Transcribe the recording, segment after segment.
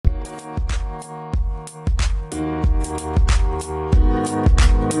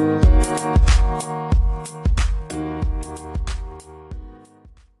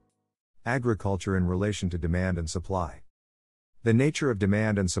Agriculture in relation to demand and supply. The nature of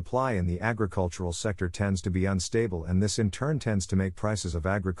demand and supply in the agricultural sector tends to be unstable, and this in turn tends to make prices of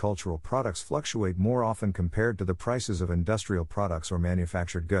agricultural products fluctuate more often compared to the prices of industrial products or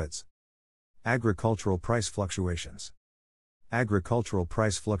manufactured goods. Agricultural price fluctuations. Agricultural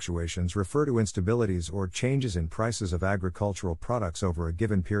price fluctuations refer to instabilities or changes in prices of agricultural products over a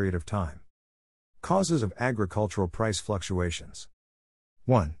given period of time. Causes of agricultural price fluctuations.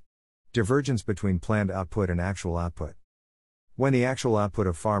 1. Divergence between planned output and actual output. When the actual output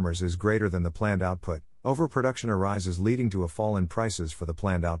of farmers is greater than the planned output, overproduction arises, leading to a fall in prices for the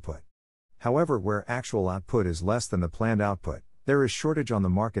planned output. However, where actual output is less than the planned output, there is shortage on the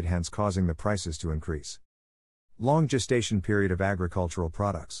market, hence causing the prices to increase. Long gestation period of agricultural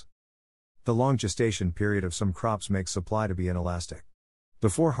products. The long gestation period of some crops makes supply to be inelastic.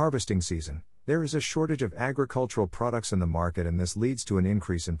 Before harvesting season, there is a shortage of agricultural products in the market, and this leads to an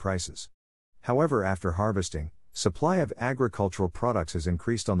increase in prices. However, after harvesting, supply of agricultural products has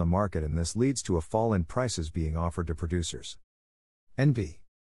increased on the market, and this leads to a fall in prices being offered to producers. NB.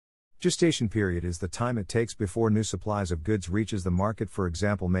 Gestation period is the time it takes before new supplies of goods reaches the market. For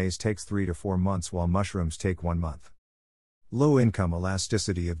example, maize takes 3 to 4 months while mushrooms take 1 month. Low income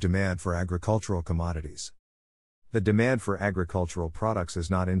elasticity of demand for agricultural commodities. The demand for agricultural products is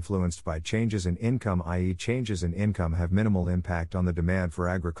not influenced by changes in income, i.e., changes in income have minimal impact on the demand for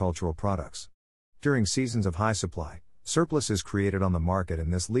agricultural products. During seasons of high supply, surplus is created on the market,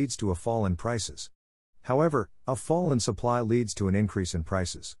 and this leads to a fall in prices. However, a fall in supply leads to an increase in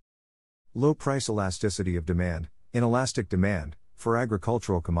prices. Low price elasticity of demand, inelastic demand, for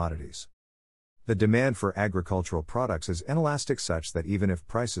agricultural commodities. The demand for agricultural products is inelastic, such that even if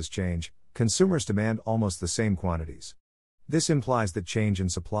prices change, consumers demand almost the same quantities. This implies that change in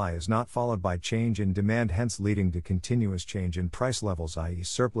supply is not followed by change in demand, hence leading to continuous change in price levels, i.e.,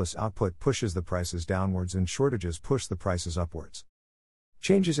 surplus output pushes the prices downwards and shortages push the prices upwards.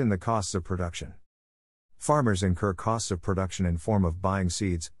 Changes in the costs of production. Farmers incur costs of production in form of buying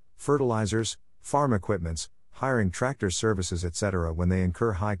seeds, fertilizers, farm equipments, hiring tractors, services, etc. When they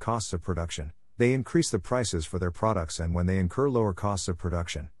incur high costs of production, they increase the prices for their products, and when they incur lower costs of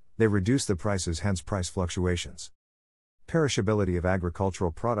production, they reduce the prices, hence price fluctuations. Perishability of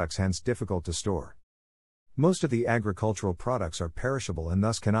agricultural products, hence difficult to store. Most of the agricultural products are perishable and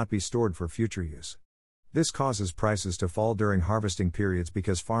thus cannot be stored for future use. This causes prices to fall during harvesting periods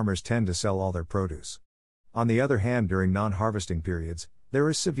because farmers tend to sell all their produce. On the other hand, during non-harvesting periods, there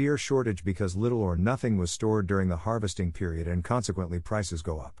is severe shortage because little or nothing was stored during the harvesting period, and consequently prices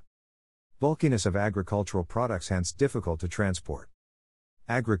go up. Bulkiness of agricultural products, hence difficult to transport.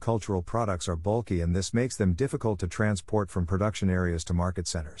 Agricultural products are bulky, and this makes them difficult to transport from production areas to market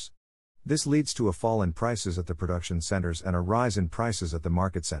centers. This leads to a fall in prices at the production centers and a rise in prices at the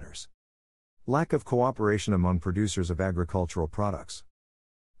market centers. Lack of cooperation among producers of agricultural products.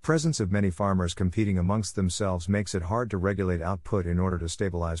 Presence of many farmers competing amongst themselves makes it hard to regulate output in order to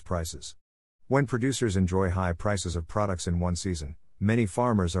stabilize prices. When producers enjoy high prices of products in one season, many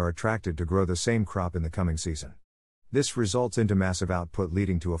farmers are attracted to grow the same crop in the coming season. This results into massive output,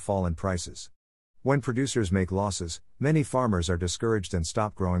 leading to a fall in prices. When producers make losses, many farmers are discouraged and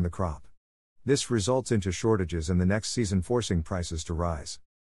stop growing the crop. This results into shortages in the next season, forcing prices to rise.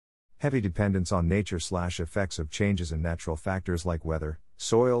 Heavy dependence on nature/effects of changes in natural factors like weather,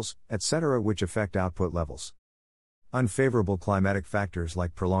 soils, etc., which affect output levels. Unfavorable climatic factors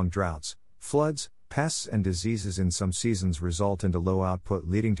like prolonged droughts, floods, pests, and diseases in some seasons result into low output,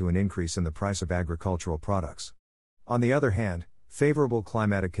 leading to an increase in the price of agricultural products. On the other hand, favorable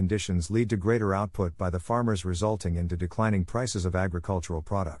climatic conditions lead to greater output by the farmers, resulting into declining prices of agricultural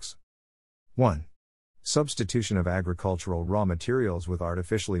products. 1. Substitution of agricultural raw materials with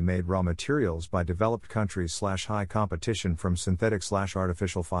artificially made raw materials by developed countries/high competition from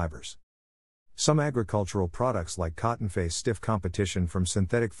synthetic/artificial fibers. Some agricultural products like cotton face stiff competition from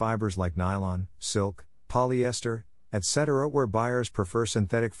synthetic fibers like nylon, silk, polyester, etc. Where buyers prefer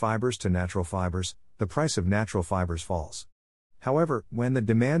synthetic fibers to natural fibers, the price of natural fibers falls. However, when the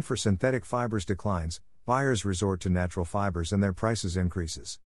demand for synthetic fibers declines, buyers resort to natural fibers and their prices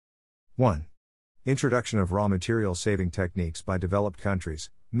increases. 1. Introduction of raw material saving techniques by developed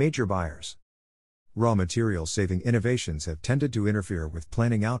countries, major buyers. Raw material saving innovations have tended to interfere with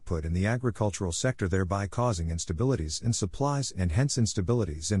planning output in the agricultural sector, thereby causing instabilities in supplies and hence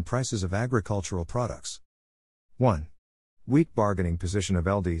instabilities in prices of agricultural products. 1. Weak bargaining position of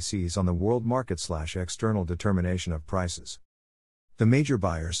LDCs on the world market/external determination of prices. The major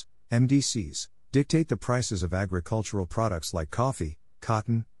buyers, MDCs, dictate the prices of agricultural products like coffee,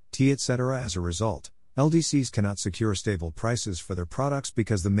 cotton, tea, etc. As a result, LDCs cannot secure stable prices for their products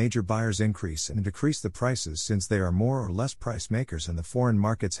because the major buyers increase and decrease the prices since they are more or less price makers in the foreign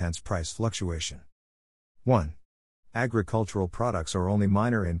markets, hence price fluctuation. 1. Agricultural products are only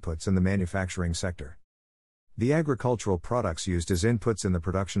minor inputs in the manufacturing sector. The agricultural products used as inputs in the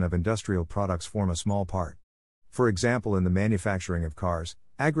production of industrial products form a small part. For example, in the manufacturing of cars,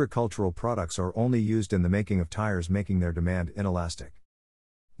 agricultural products are only used in the making of tires, making their demand inelastic.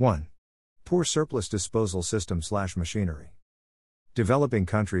 1. Poor surplus disposal system/machinery. Developing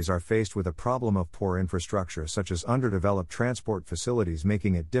countries are faced with a problem of poor infrastructure such as underdeveloped transport facilities,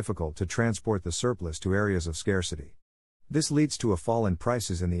 making it difficult to transport the surplus to areas of scarcity. This leads to a fall in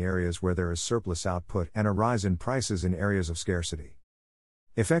prices in the areas where there is surplus output and a rise in prices in areas of scarcity.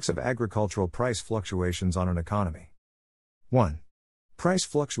 Effects of agricultural price fluctuations on an economy. 1. Price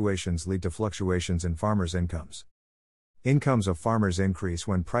fluctuations lead to fluctuations in farmers' incomes. Incomes of farmers increase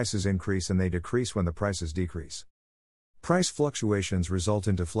when prices increase and they decrease when the prices decrease. Price fluctuations result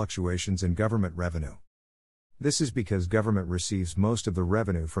into fluctuations in government revenue. This is because government receives most of the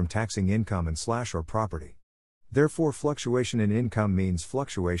revenue from taxing income and/or property. Therefore, fluctuation in income means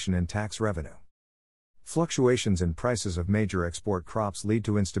fluctuation in tax revenue. Fluctuations in prices of major export crops lead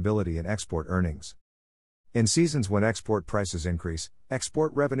to instability in export earnings. In seasons when export prices increase,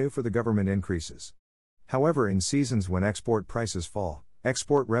 export revenue for the government increases. However, in seasons when export prices fall,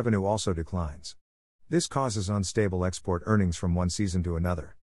 export revenue also declines. This causes unstable export earnings from one season to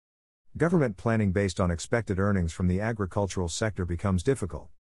another. Government planning based on expected earnings from the agricultural sector becomes difficult.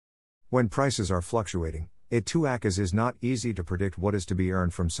 When prices are fluctuating, it too is not easy to predict what is to be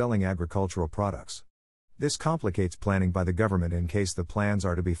earned from selling agricultural products. This complicates planning by the government in case the plans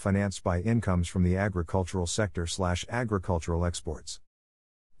are to be financed by incomes from the agricultural sector/agricultural exports.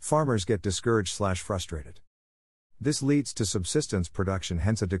 Farmers get discouraged/frustrated. This leads to subsistence production,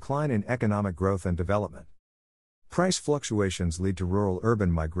 hence a decline in economic growth and development. Price fluctuations lead to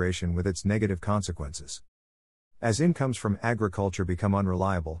rural-urban migration with its negative consequences. As incomes from agriculture become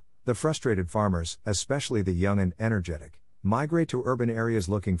unreliable, the frustrated farmers, especially the young and energetic, migrate to urban areas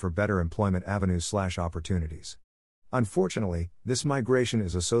looking for better employment avenues/opportunities. Unfortunately, this migration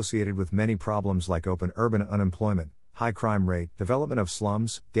is associated with many problems like open urban unemployment, high crime rate, development of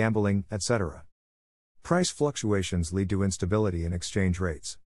slums, gambling, etc. Price fluctuations lead to instability in exchange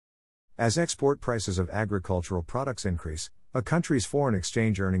rates. As export prices of agricultural products increase, a country's foreign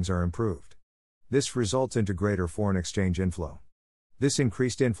exchange earnings are improved. This results into greater foreign exchange inflow. This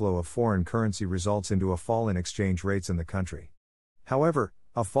increased inflow of foreign currency results into a fall in exchange rates in the country. However,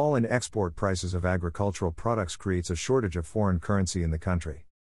 a fall in export prices of agricultural products creates a shortage of foreign currency in the country.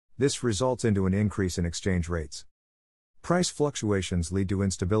 This results into an increase in exchange rates. Price fluctuations lead to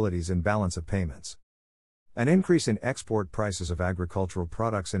instabilities in balance of payments. An increase in export prices of agricultural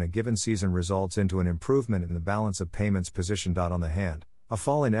products in a given season results into an improvement in the balance of payments position. On the hand, a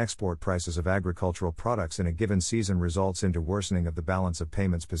fall in export prices of agricultural products in a given season results into worsening of the balance of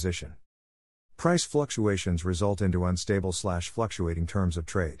payments position. Price fluctuations result into unstable/fluctuating terms of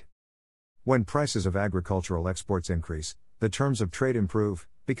trade. When prices of agricultural exports increase, the terms of trade improve,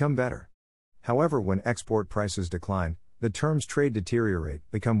 become better. However, when export prices decline, the terms trade deteriorate,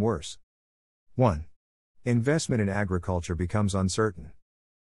 become worse. 1. Investment in agriculture becomes uncertain.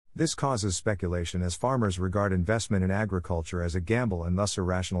 This causes speculation as farmers regard investment in agriculture as a gamble and thus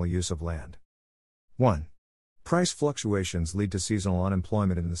irrational use of land. 1. Price fluctuations lead to seasonal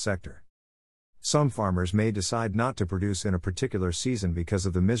unemployment in the sector. Some farmers may decide not to produce in a particular season because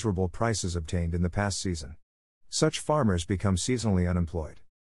of the miserable prices obtained in the past season. Such farmers become seasonally unemployed.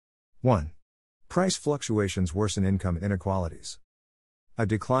 1. Price fluctuations worsen income inequalities. A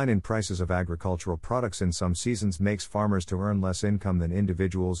decline in prices of agricultural products in some seasons makes farmers to earn less income than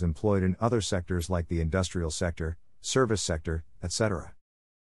individuals employed in other sectors like the industrial sector, service sector, etc.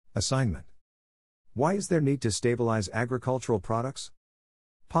 Assignment. Why is there need to stabilize agricultural products?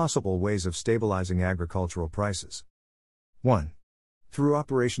 Possible ways of stabilizing agricultural prices. 1. Through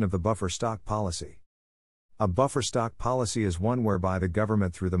operation of the buffer stock policy. A buffer stock policy is one whereby the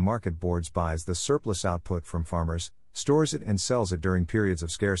government through the market boards buys the surplus output from farmers, stores it and sells it during periods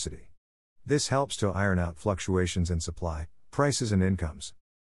of scarcity. This helps to iron out fluctuations in supply, prices and incomes.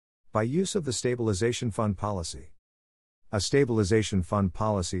 By use of the stabilization fund policy. A stabilization fund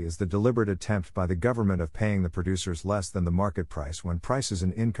policy is the deliberate attempt by the government of paying the producers less than the market price when prices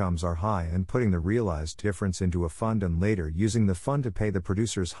and incomes are high and putting the realized difference into a fund and later using the fund to pay the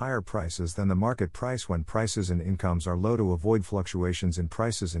producers higher prices than the market price when prices and incomes are low to avoid fluctuations in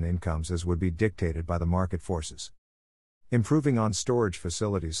prices and incomes as would be dictated by the market forces. Improving on storage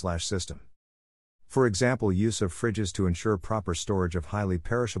facilities/system. For example, use of fridges to ensure proper storage of highly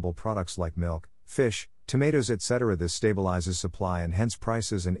perishable products like milk, fish, tomatoes, etc. This stabilizes supply and hence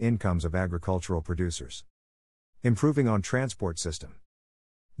prices and incomes of agricultural producers. Improving on transport system.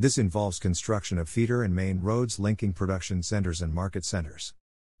 This involves construction of feeder and main roads linking production centers and market centers.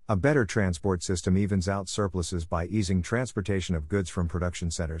 A better transport system evens out surpluses by easing transportation of goods from production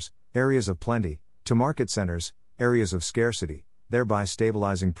centers, areas of plenty, to market centers, areas of scarcity, thereby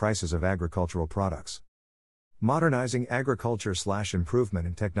stabilizing prices of agricultural products. Modernizing agriculture / improvement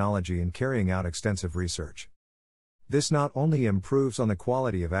in technology and carrying out extensive research. This not only improves on the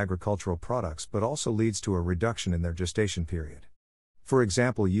quality of agricultural products but also leads to a reduction in their gestation period. For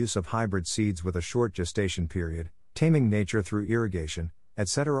example, use of hybrid seeds with a short gestation period, taming nature through irrigation,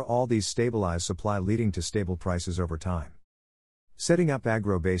 etc. All these stabilize supply, leading to stable prices over time. Setting up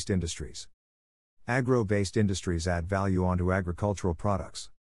agro-based industries. Agro-based industries add value onto agricultural products.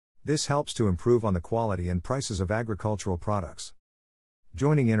 This helps to improve on the quality and prices of agricultural products.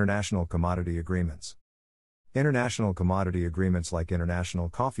 Joining international commodity agreements. International commodity agreements like International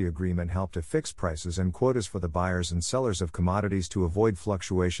Coffee Agreement help to fix prices and quotas for the buyers and sellers of commodities to avoid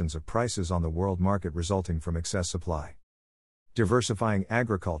fluctuations of prices on the world market resulting from excess supply. Diversifying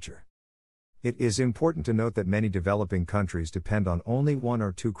agriculture. It is important to note that many developing countries depend on only one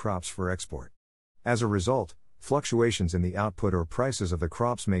or two crops for export. As a result, fluctuations in the output or prices of the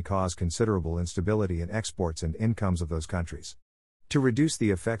crops may cause considerable instability in exports and incomes of those countries. To reduce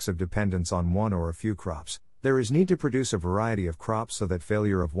the effects of dependence on one or a few crops, there is need to produce a variety of crops so that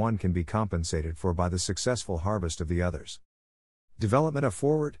failure of one can be compensated for by the successful harvest of the others. Development of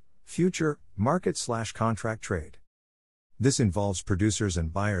forward, future, market / contract trade. This involves producers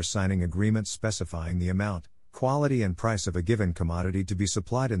and buyers signing agreements specifying the amount, quality and price of a given commodity to be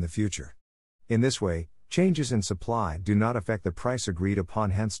supplied in the future. In this way, changes in supply do not affect the price agreed upon,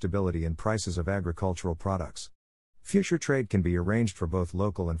 hence stability in prices of agricultural products. Future trade can be arranged for both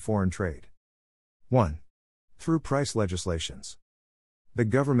local and foreign trade. 1. Through price legislations. The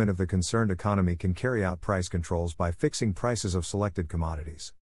government of the concerned economy can carry out price controls by fixing prices of selected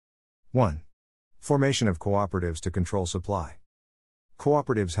commodities. 1. Formation of cooperatives to control supply.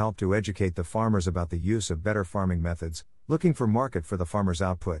 Cooperatives help to educate the farmers about the use of better farming methods, looking for market for the farmer's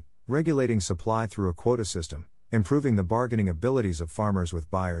output, regulating supply through a quota system, improving the bargaining abilities of farmers with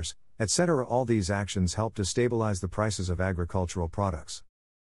buyers, etc. All these actions help to stabilize the prices of agricultural products.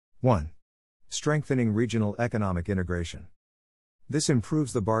 1. Strengthening regional economic integration. This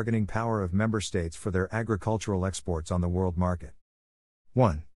improves the bargaining power of member states for their agricultural exports on the world market.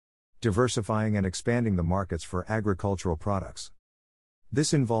 1. Diversifying and expanding the markets for agricultural products.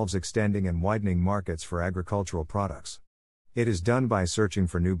 This involves extending and widening markets for agricultural products. It is done by searching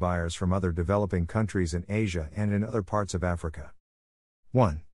for new buyers from other developing countries in Asia and in other parts of Africa.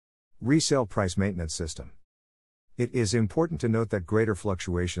 1. Resale price maintenance system. It is important to note that greater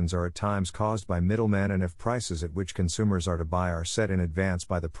fluctuations are at times caused by middlemen, and if prices at which consumers are to buy are set in advance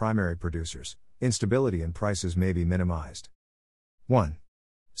by the primary producers, instability in prices may be minimized. 1.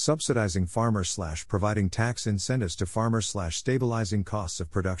 Subsidizing farmers / providing tax incentives to farmers / stabilizing costs of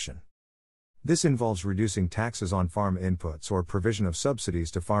production. This involves reducing taxes on farm inputs or provision of subsidies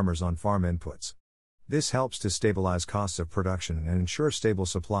to farmers on farm inputs. This helps to stabilize costs of production and ensure stable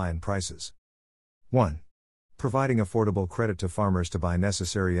supply and prices. 1. Providing affordable credit to farmers to buy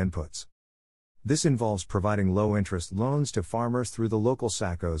necessary inputs. This involves providing low-interest loans to farmers through the local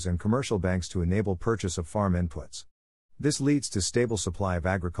SACCOs and commercial banks to enable purchase of farm inputs. This leads to stable supply of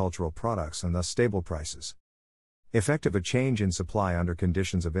agricultural products and thus stable prices. Effect of a change in supply under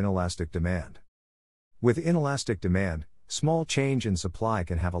conditions of inelastic demand. With inelastic demand, small change in supply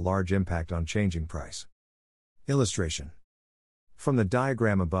can have a large impact on changing price. Illustration. From the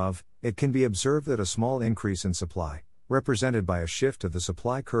diagram above, it can be observed that a small increase in supply, represented by a shift of the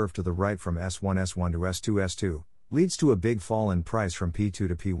supply curve to the right from S1 to S2 S2, leads to a big fall in price from P2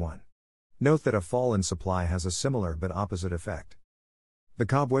 to P1. Note that a fall in supply has a similar but opposite effect. The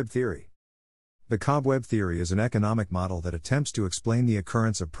cobweb theory. The cobweb theory is an economic model that attempts to explain the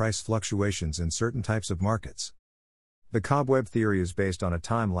occurrence of price fluctuations in certain types of markets. The cobweb theory is based on a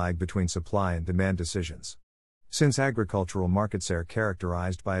time lag between supply and demand decisions. Since agricultural markets are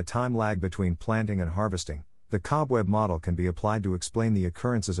characterized by a time lag between planting and harvesting, the cobweb model can be applied to explain the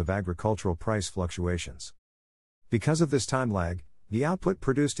occurrences of agricultural price fluctuations. Because of this time lag, the output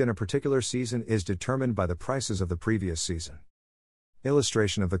produced in a particular season is determined by the prices of the previous season.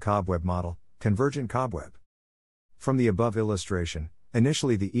 Illustration of the cobweb model, convergent cobweb. From the above illustration,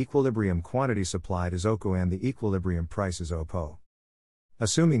 initially the equilibrium quantity supplied is OCO and the equilibrium price is OPO.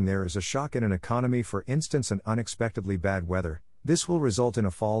 Assuming there is a shock in an economy, for instance an unexpectedly bad weather, this will result in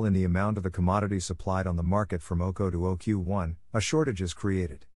a fall in the amount of the commodity supplied on the market from OCO to OQ1, a shortage is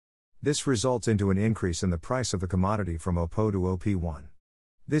created. This results into an increase in the price of the commodity from OPO to OP1.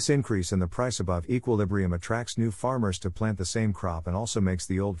 This increase in the price above equilibrium attracts new farmers to plant the same crop and also makes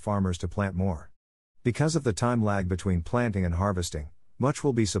the old farmers to plant more. Because of the time lag between planting and harvesting, much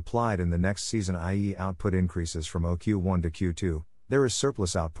will be supplied in the next season, i.e., output increases from OQ1 to Q2, there is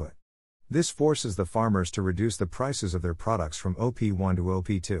surplus output. This forces the farmers to reduce the prices of their products from OP1 to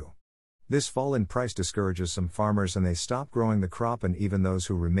OP2. This fall in price discourages some farmers and they stop growing the crop, and even those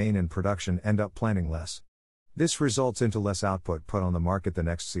who remain in production end up planting less. This results into less output put on the market the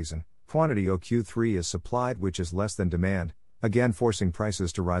next season. Quantity OQ3 is supplied which is less than demand, again forcing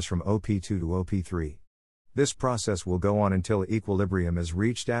prices to rise from OP2 to OP3. This process will go on until equilibrium is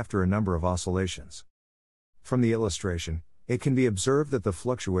reached after a number of oscillations. From the illustration, it can be observed that the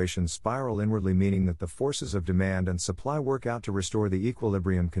fluctuations spiral inwardly, meaning that the forces of demand and supply work out to restore the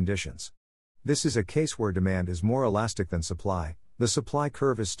equilibrium conditions. This is a case where demand is more elastic than supply, the supply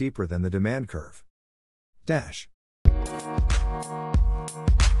curve is steeper than the demand curve.